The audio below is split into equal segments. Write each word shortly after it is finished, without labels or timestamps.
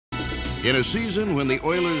In a season when the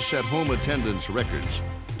Oilers set home attendance records,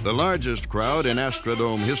 the largest crowd in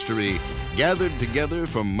Astrodome history gathered together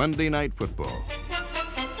for Monday Night Football.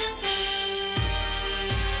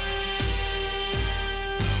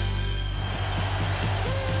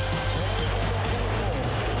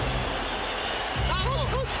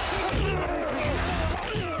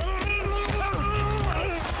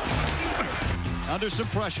 Under some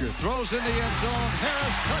pressure, throws in the end zone.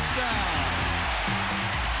 Harris, touchdown.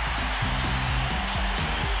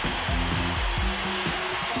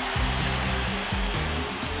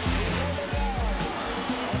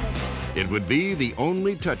 It would be the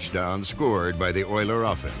only touchdown scored by the Oiler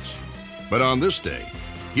offense. But on this day,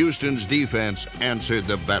 Houston's defense answered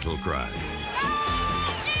the battle cry.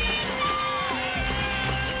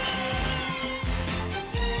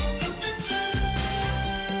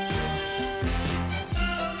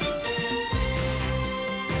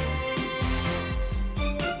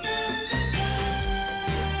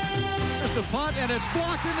 The punt, and it's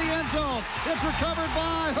blocked in the end zone. It's recovered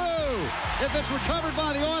by who? If it's recovered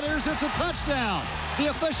by the Oilers, it's a touchdown. The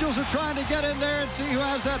officials are trying to get in there and see who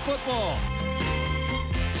has that football.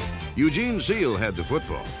 Eugene Seal had the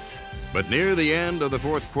football, but near the end of the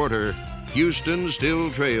fourth quarter, Houston still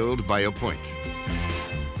trailed by a point.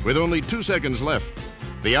 With only 2 seconds left,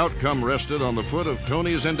 the outcome rested on the foot of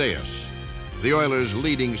Tony Zendejas, the Oilers'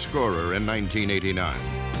 leading scorer in 1989.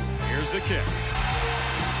 Here's the kick.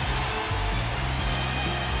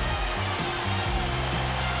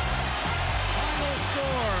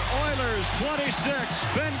 Oilers 26,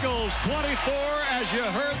 Bengals 24, as you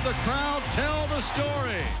heard the crowd tell the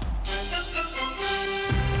story.